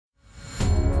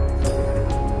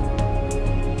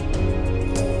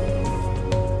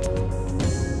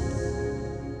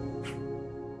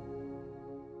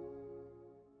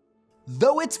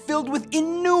it's filled with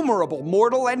innumerable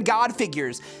mortal and god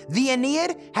figures, the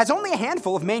Aeneid has only a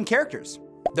handful of main characters.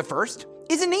 The first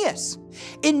is Aeneas.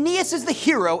 Aeneas is the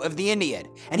hero of the Aeneid,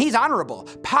 and he's honorable,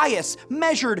 pious,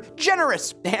 measured,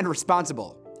 generous, and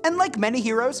responsible. And like many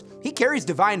heroes, he carries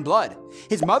divine blood.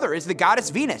 His mother is the goddess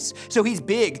Venus, so he's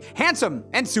big, handsome,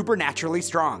 and supernaturally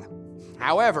strong.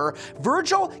 However,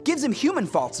 Virgil gives him human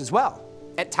faults as well.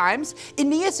 At times,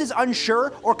 Aeneas is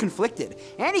unsure or conflicted,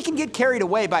 and he can get carried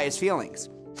away by his feelings.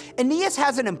 Aeneas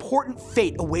has an important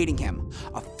fate awaiting him.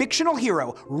 A fictional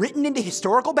hero written into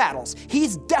historical battles,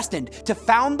 he's destined to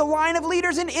found the line of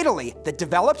leaders in Italy that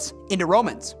develops into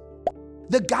Romans.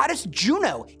 The goddess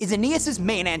Juno is Aeneas'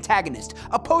 main antagonist,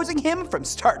 opposing him from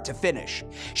start to finish.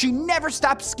 She never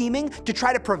stops scheming to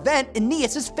try to prevent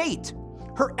Aeneas' fate.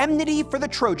 Her enmity for the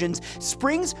Trojans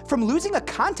springs from losing a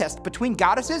contest between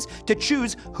goddesses to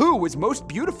choose who was most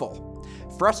beautiful.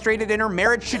 Frustrated in her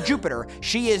marriage to Jupiter,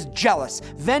 she is jealous,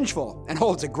 vengeful, and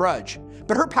holds a grudge.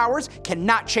 But her powers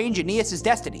cannot change Aeneas'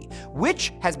 destiny,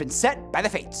 which has been set by the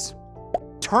fates.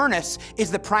 Turnus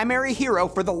is the primary hero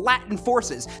for the Latin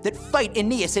forces that fight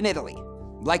Aeneas in Italy.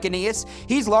 Like Aeneas,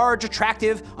 he's large,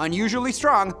 attractive, unusually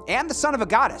strong, and the son of a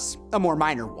goddess, a more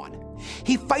minor one.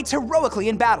 He fights heroically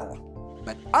in battle.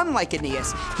 But unlike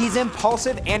Aeneas, he's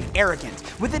impulsive and arrogant,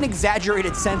 with an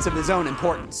exaggerated sense of his own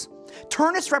importance.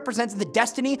 Turnus represents the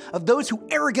destiny of those who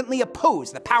arrogantly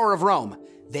oppose the power of Rome.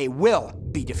 They will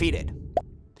be defeated.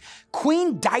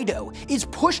 Queen Dido is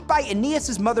pushed by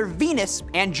Aeneas' mother Venus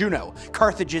and Juno,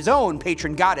 Carthage's own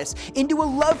patron goddess, into a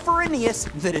love for Aeneas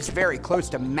that is very close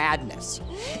to madness.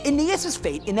 Aeneas'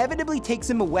 fate inevitably takes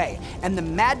him away, and the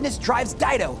madness drives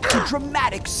Dido to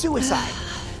dramatic suicide.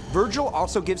 Virgil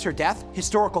also gives her death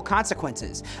historical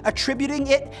consequences, attributing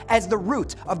it as the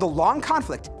root of the long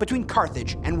conflict between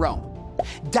Carthage and Rome.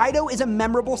 Dido is a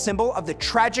memorable symbol of the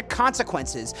tragic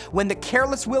consequences when the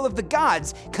careless will of the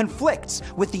gods conflicts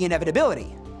with the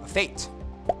inevitability of fate.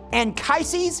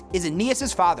 Anchises is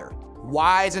Aeneas' father.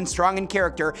 Wise and strong in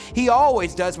character, he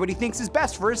always does what he thinks is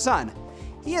best for his son.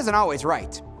 He isn't always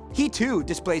right. He too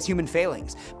displays human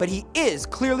failings, but he is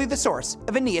clearly the source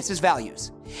of Aeneas'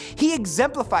 values. He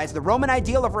exemplifies the Roman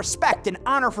ideal of respect and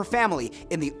honor for family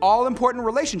in the all-important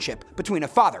relationship between a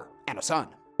father and a son.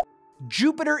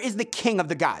 Jupiter is the king of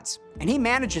the gods, and he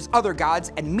manages other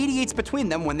gods and mediates between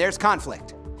them when there's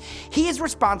conflict. He is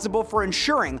responsible for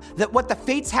ensuring that what the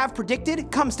fates have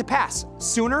predicted comes to pass,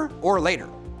 sooner or later.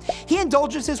 He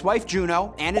indulges his wife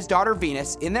Juno and his daughter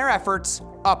Venus in their efforts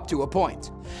up to a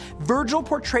point. Virgil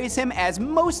portrays him as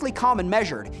mostly calm and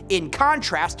measured, in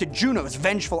contrast to Juno's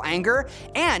vengeful anger,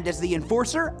 and as the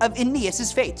enforcer of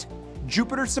Aeneas' fate.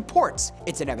 Jupiter supports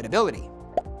its inevitability.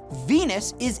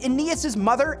 Venus is Aeneas'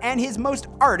 mother and his most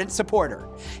ardent supporter.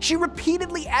 She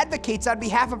repeatedly advocates on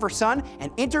behalf of her son and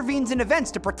intervenes in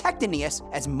events to protect Aeneas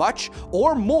as much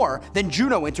or more than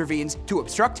Juno intervenes to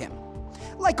obstruct him.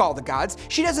 Like all the gods,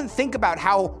 she doesn't think about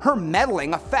how her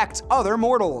meddling affects other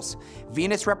mortals.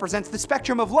 Venus represents the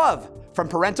spectrum of love, from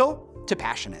parental to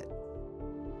passionate.